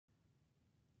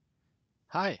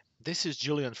Hi, this is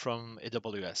Julian from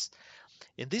AWS.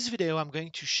 In this video, I'm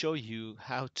going to show you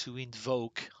how to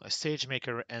invoke a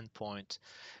SageMaker endpoint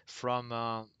from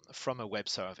a web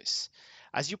service.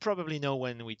 As you probably know,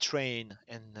 when we train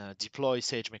and deploy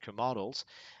SageMaker models,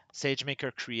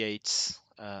 SageMaker creates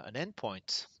an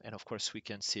endpoint, and of course, we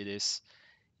can see this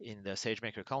in the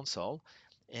SageMaker console.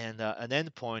 And an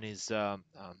endpoint is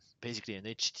basically an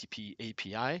HTTP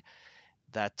API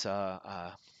that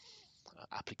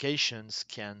applications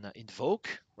can invoke,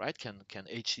 right? Can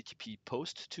HTTP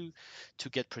post to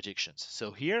get predictions. So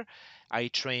here, I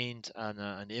trained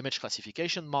an image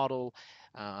classification model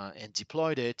and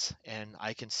deployed it, and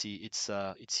I can see its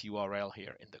URL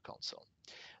here in the console.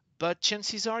 But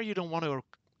chances are you don't want to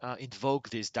invoke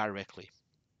this directly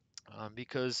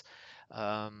because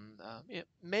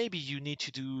maybe you need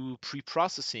to do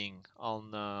pre-processing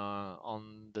on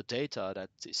the data that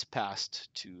is passed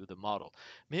to the model.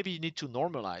 Maybe you need to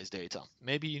normalize data.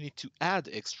 Maybe you need to add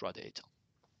extra data,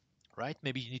 right?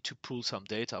 Maybe you need to pull some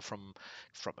data from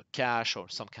a cache or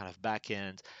some kind of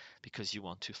backend because you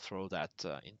want to throw that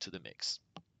into the mix.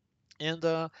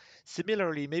 And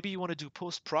similarly, maybe you want to do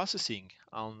post-processing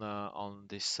on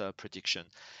this prediction.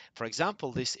 For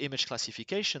example, this image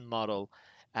classification model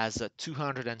has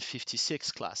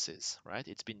 256 classes, right?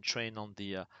 It's been trained on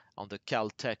the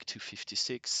Caltech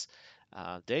 256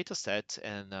 data set,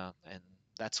 and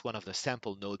that's one of the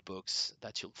sample notebooks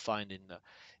that you'll find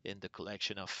in the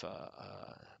collection of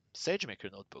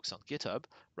SageMaker notebooks on GitHub,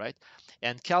 right?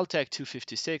 And Caltech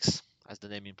 256, as the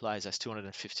name implies, has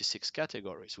 256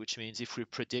 categories, which means if we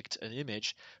predict an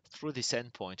image through this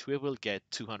endpoint, we will get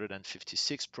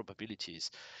 256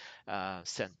 probabilities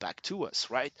sent back to us,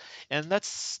 right? And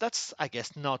that's I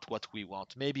guess not what we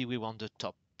want. Maybe we want the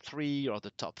top three or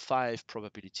the top five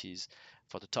probabilities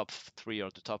for the top three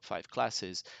or the top five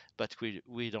classes, but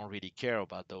we don't really care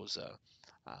about those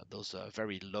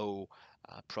very low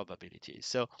probabilities.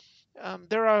 So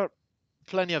there are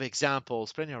plenty of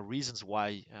examples, plenty of reasons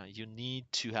why you need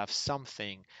to have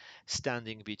something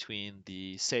standing between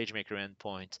the SageMaker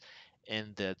endpoint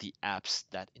and the apps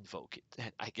that invoke it.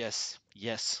 And I guess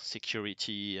yes,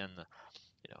 security and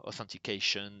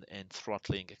authentication and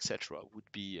throttling, etc.,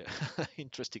 would be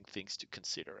interesting things to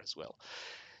consider as well.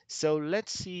 So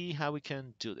let's see how we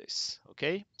can do this.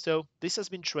 Okay, so this has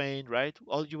been trained, right?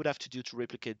 All you would have to do to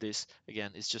replicate this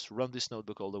again is just run this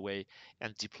notebook all the way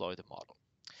and deploy the model.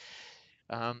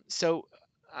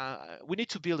 We need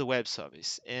to build a web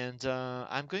service, and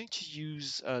I'm going to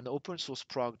use an open source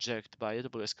project by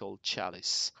AWS called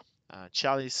Chalice.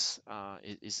 Chalice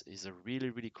is a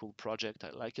really cool project. I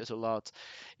like it a lot.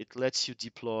 It lets you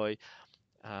deploy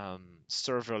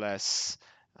serverless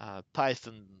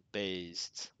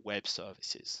Python-based web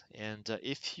services. And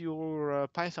if you're a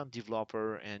Python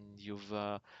developer and you've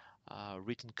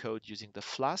written code using the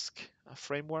Flask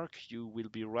framework, you will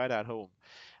be right at home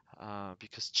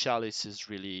because Chalice is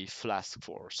really Flask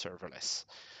for serverless.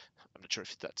 I'm not sure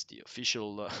if that's the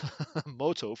official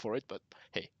motto for it, but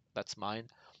hey, that's mine,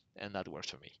 and that works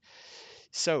for me.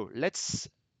 So let's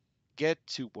get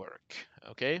to work,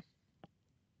 okay?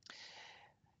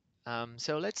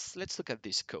 So let's look at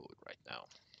this code right now,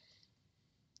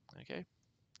 okay?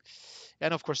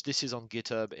 And of course, this is on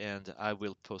GitHub, and I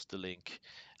will post the link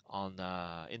on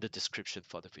in the description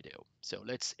for the video. So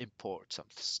let's import some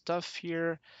stuff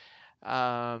here.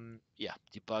 Yeah,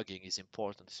 debugging is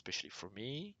important, especially for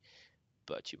me,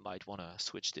 but you might want to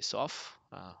switch this off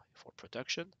for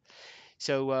production.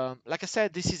 So, like I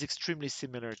said, this is extremely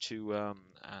similar to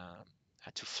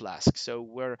Flask. So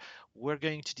we're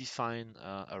going to define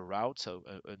a route, so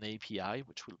an API,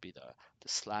 which will be the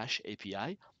slash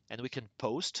API, and we can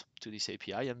post to this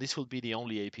API, and this will be the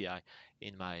only API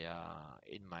in my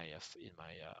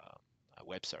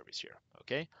web service here.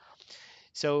 Okay.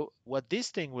 So what this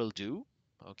thing will do,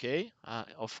 okay,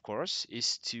 of course,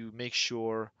 is to make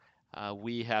sure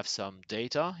we have some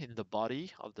data in the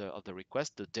body of the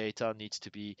request. The data needs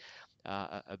to be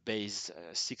a base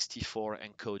 64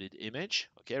 encoded image.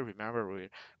 Okay, remember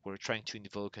we're trying to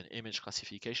invoke an image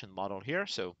classification model here,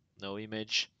 so no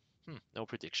image, no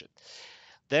prediction.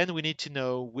 Then we need to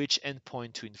know which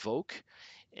endpoint to invoke,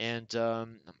 and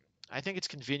I think it's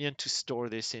convenient to store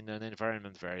this in an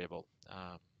environment variable.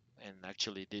 And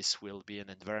actually, this will be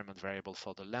an environment variable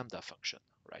for the Lambda function,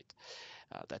 right?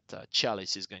 That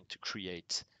Chalice is going to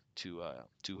create to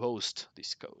host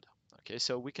this code. Okay,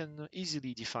 so we can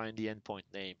easily define the endpoint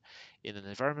name in an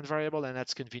environment variable, and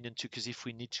that's convenient too, because if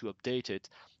we need to update it,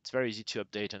 it's very easy to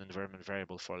update an environment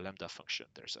variable for a Lambda function.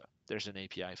 There's an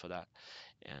API for that,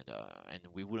 and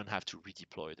we wouldn't have to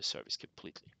redeploy the service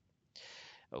completely.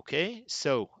 Okay,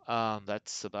 so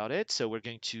that's about it. So we're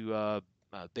going to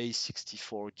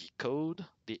base64 decode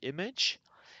the image.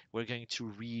 We're going to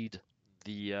read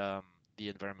the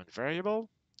environment variable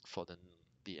for the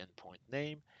endpoint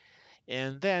name.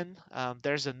 And then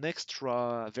there's an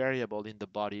extra variable in the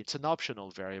body. It's an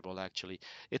optional variable, actually.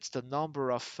 It's the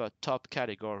number of top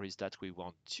categories that we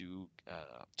want to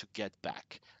get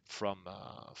back from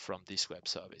this web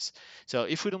service. So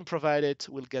if we don't provide it,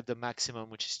 we'll get the maximum,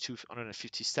 which is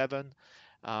 257,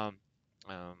 um,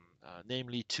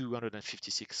 namely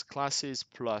 256 classes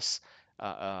plus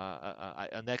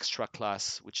an extra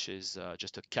class, which is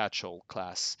just a catch-all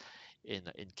class in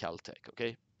Caltech.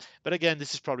 Okay. But again,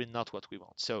 this is probably not what we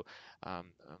want. So um,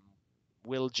 um,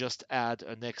 we'll just add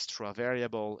an extra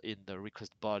variable in the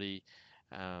request body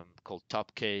called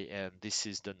top K, and this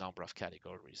is the number of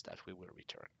categories that we will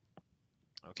return.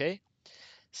 Okay,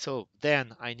 so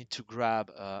then I need to grab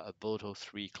a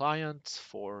Boto3 client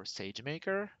for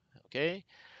SageMaker. Okay,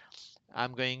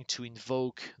 I'm going to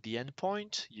invoke the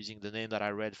endpoint using the name that I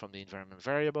read from the environment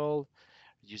variable,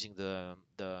 using the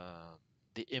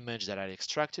image that I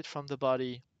extracted from the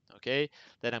body. Okay,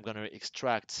 then I'm going to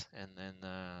extract and then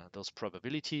those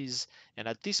probabilities. And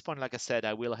at this point, like I said,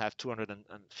 I will have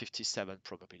 257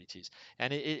 probabilities.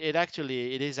 And it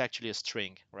is actually a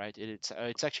string, right? It's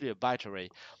actually a byte array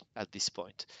at this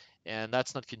point. And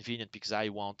that's not convenient because I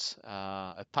want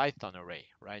a Python array,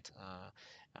 right?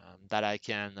 That I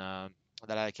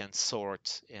can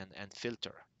sort and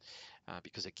filter.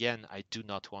 Because again, I do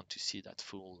not want to see that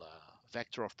full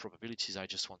vector of probabilities. I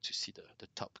just want to see the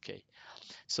top K.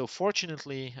 So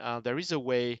fortunately, there is a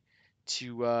way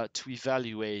to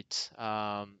evaluate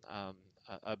a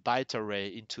byte array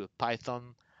into a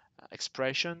Python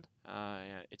expression.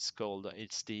 It's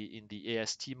in the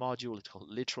AST module. It's called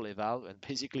literal eval, and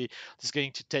basically it's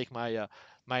going to take my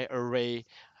array,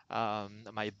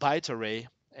 my byte array,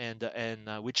 and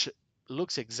which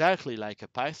looks exactly like a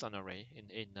Python array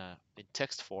in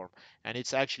text form, and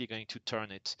it's actually going to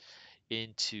turn it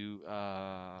into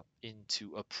a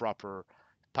proper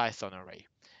Python array,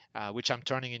 which I'm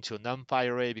turning into a NumPy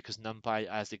array because NumPy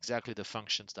has exactly the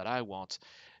functions that I want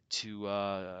to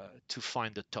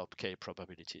find the top K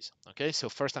probabilities. Okay, so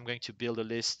first I'm going to build a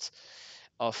list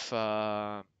of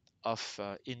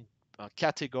in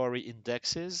category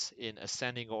indexes in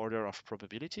ascending order of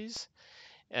probabilities,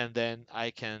 and then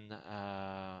I can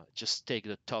just take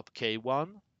the top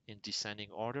K1 in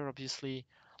descending order, obviously,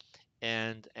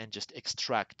 and just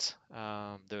extract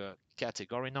the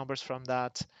category numbers from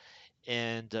that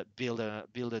and build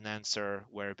an answer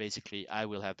where basically I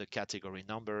will have the category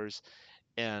numbers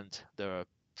and the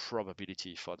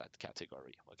probability for that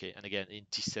category. Okay, and again in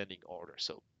descending order.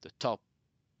 So the top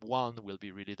one will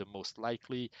be really the most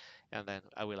likely, and then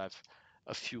I will have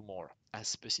a few more as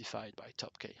specified by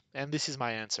top K. And this is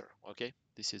my answer. Okay,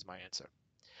 this is my answer.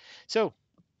 So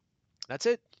that's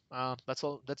it. That's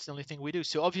all. That's the only thing we do.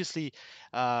 So obviously,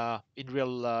 in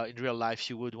real life,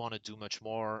 you would want to do much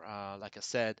more. Like I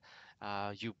said,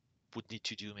 you would need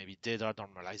to do maybe data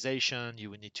normalization. You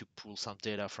would need to pull some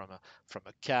data from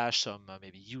a cache, some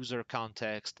maybe user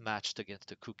context matched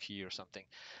against a cookie or something,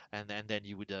 and then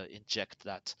you would inject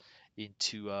that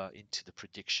into the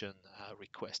prediction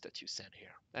request that you send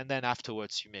here. And then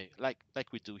afterwards, you may like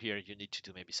we do here, you need to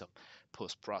do maybe some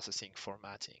post-processing,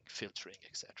 formatting, filtering,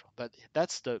 etc. But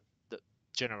that's the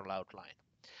general outline.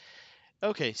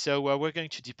 Okay, so we're going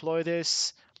to deploy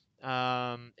this,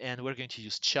 and we're going to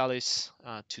use Chalice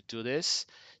to do this.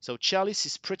 So Chalice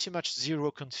is pretty much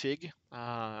zero config.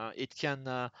 It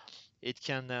can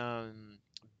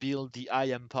build the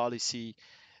IAM policy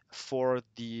for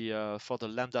the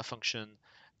Lambda function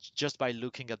just by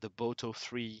looking at the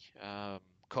Boto3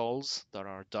 calls that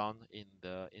are done in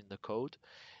the code.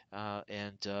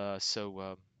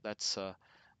 So that's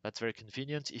very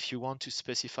convenient. If you want to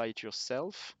specify it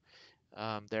yourself,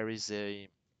 there is a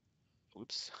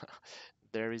oops,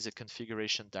 there is a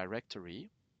configuration directory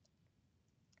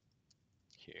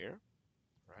here,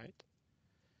 right,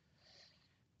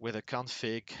 with a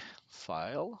config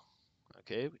file.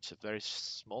 Okay, which is a very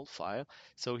small file.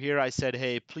 So here I said,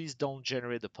 hey, please don't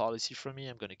generate the policy for me.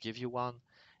 I'm going to give you one,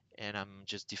 and I'm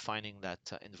just defining that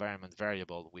environment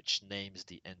variable which names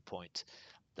the endpoint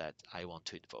that I want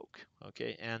to invoke.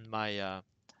 Okay, and my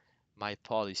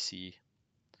policy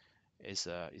is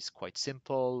quite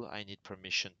simple. I need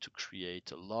permission to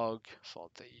create a log for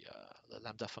the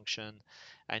Lambda function.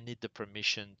 I need the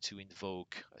permission to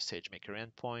invoke a SageMaker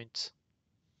endpoint,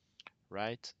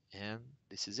 right? And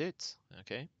this is it.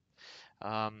 Okay.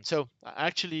 So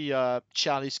actually,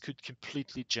 Chalice could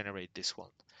completely generate this one.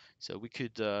 So we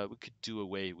could do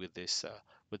away with this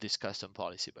with this custom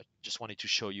policy, but just wanted to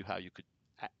show you how you could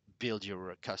build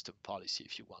your custom policy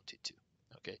if you wanted to.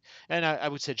 Okay, and I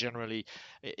would say generally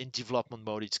in development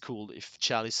mode it's cool if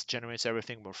Chalice generates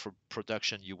everything, but for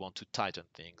production you want to tighten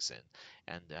things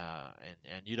and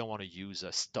you don't want to use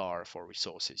a star for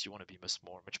resources. You want to be much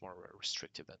more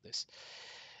restrictive than this.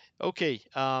 Okay,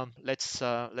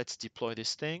 let's deploy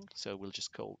this thing. So we'll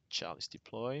just call Chalice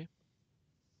deploy.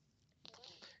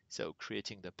 So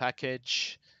creating the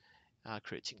package,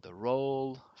 creating the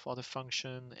role for the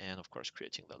function, and of course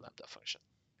creating the Lambda function,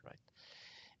 right?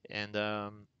 And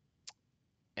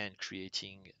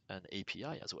creating an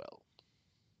API as well.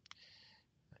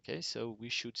 Okay, so we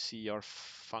should see our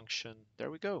function.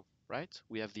 There we go, right?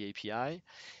 We have the API,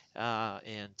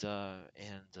 and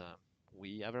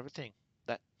we have everything.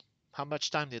 That how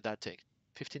much time did that take?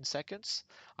 15 seconds.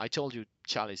 I told you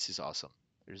Chalice is awesome.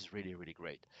 It is really really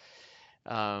great.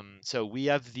 So we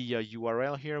have the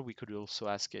URL here. We could also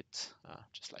ask it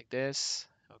just like this.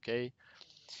 Okay,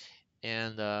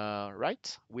 and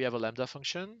right, we have a Lambda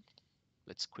function.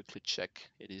 Let's quickly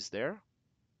check it is there.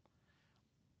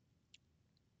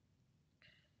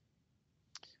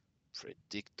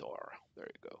 Predictor. There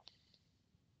you go.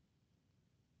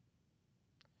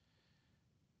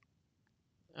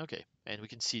 Okay, and we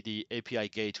can see the API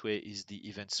gateway is the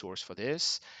event source for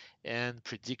this, and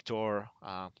predictor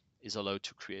is allowed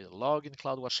to create a log in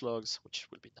CloudWatch logs, which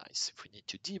will be nice if we need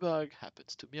to debug.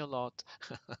 Happens to me a lot.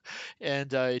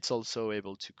 And it's also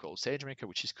able to call SageMaker,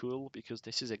 which is cool because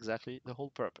this is exactly the whole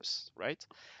purpose, right?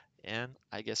 And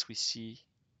I guess we see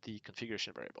the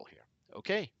configuration variable here.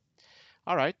 Okay,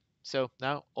 all right. So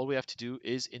now all we have to do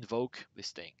is invoke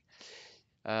this thing.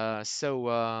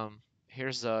 So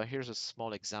here's a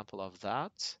small example of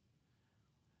that.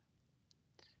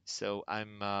 So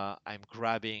I'm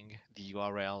grabbing the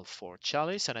URL for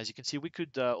Chalice, and as you can see, we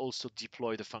could also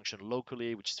deploy the function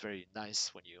locally, which is very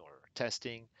nice when you are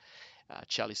testing.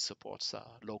 Chalice supports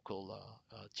local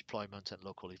deployment and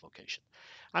local evocation.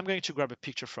 I'm going to grab a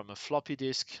picture from a floppy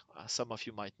disk. Some of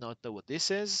you might not know what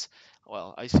this is.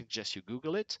 Well, I suggest you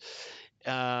Google it.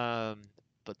 Um,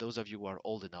 but those of you who are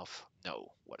old enough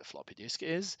know what a floppy disk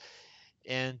is.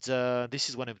 And this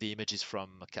is one of the images from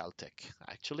Caltech,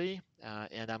 actually.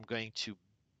 And I'm going to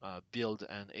build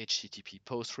an HTTP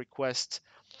post request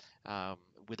um,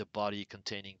 with a body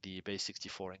containing the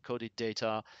base64 encoded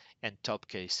data and top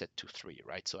case set to 3,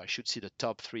 right? So I should see the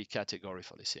top 3 category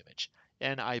for this image.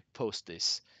 And I post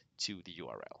this to the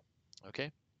URL.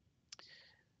 Okay,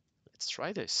 let's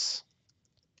try this.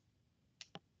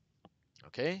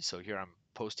 Okay, so here I'm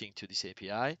posting to this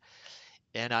API.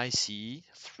 And I see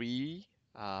 3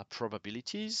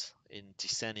 probabilities in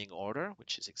descending order,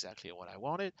 which is exactly what I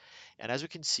wanted. And as we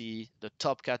can see, the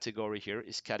top category here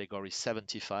is category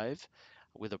 75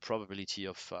 with a probability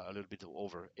of a little bit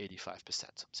over 85%.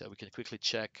 So we can quickly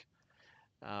check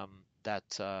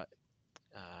that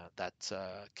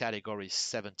category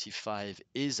 75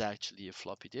 is actually a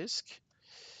floppy disk.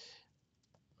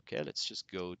 Okay, let's just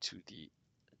go to the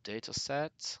data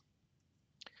set.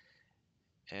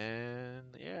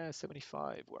 And yeah,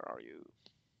 75, where are you?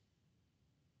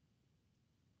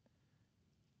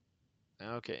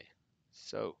 Okay,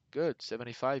 so good.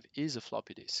 75 is a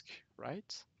floppy disk,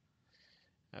 right?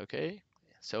 Okay,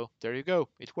 so there you go.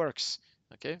 It works.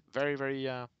 Okay, very, very,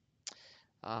 uh,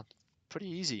 pretty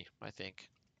easy, I think.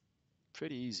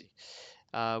 Pretty easy.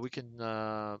 We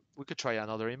could try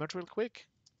another image real quick.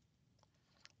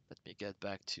 Let me get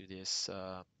back to this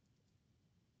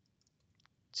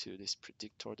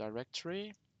predictor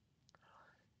directory.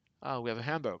 We have a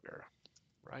hamburger,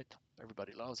 right?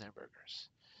 Everybody loves hamburgers.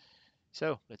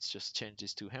 So let's just change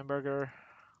this to hamburger.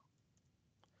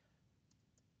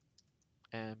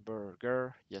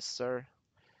 Hamburger, yes, sir.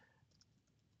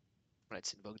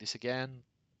 Let's invoke this again.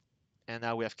 And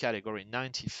now we have category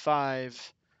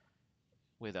 95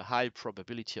 with a high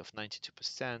probability of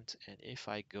 92%. And if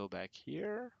I go back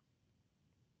here,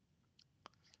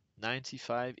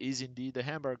 95 is indeed the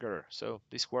hamburger. So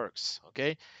this works,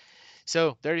 okay?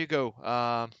 So there you go.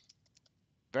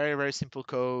 Very, very simple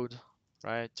code,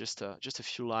 right? Just a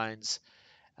few lines.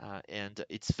 And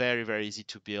it's very, very easy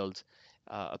to build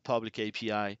a public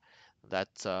API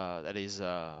that is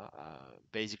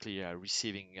basically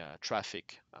receiving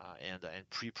traffic and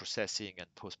pre-processing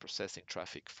and post-processing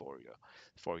traffic for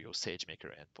your SageMaker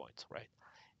endpoint, right?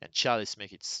 And Chalice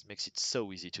makes it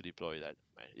so easy to deploy that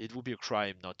right? It would be a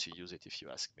crime not to use it if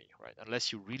you ask me, right?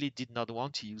 Unless you really did not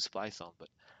want to use Python, but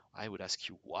I would ask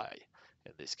you why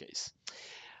in this case.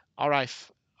 All right,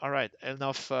 all right,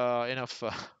 enough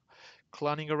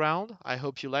clowning around. I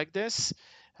hope you like this.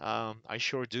 I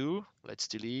sure do. Let's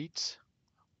delete.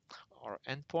 our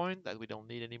endpoint that we don't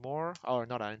need anymore, or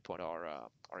not our endpoint, our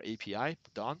API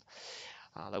done.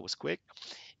 That was quick.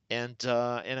 And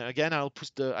again, I will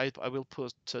put the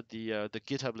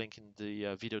GitHub link in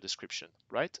the video description,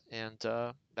 right? And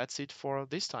that's it for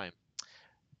this time.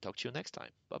 Talk to you next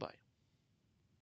time. Bye bye.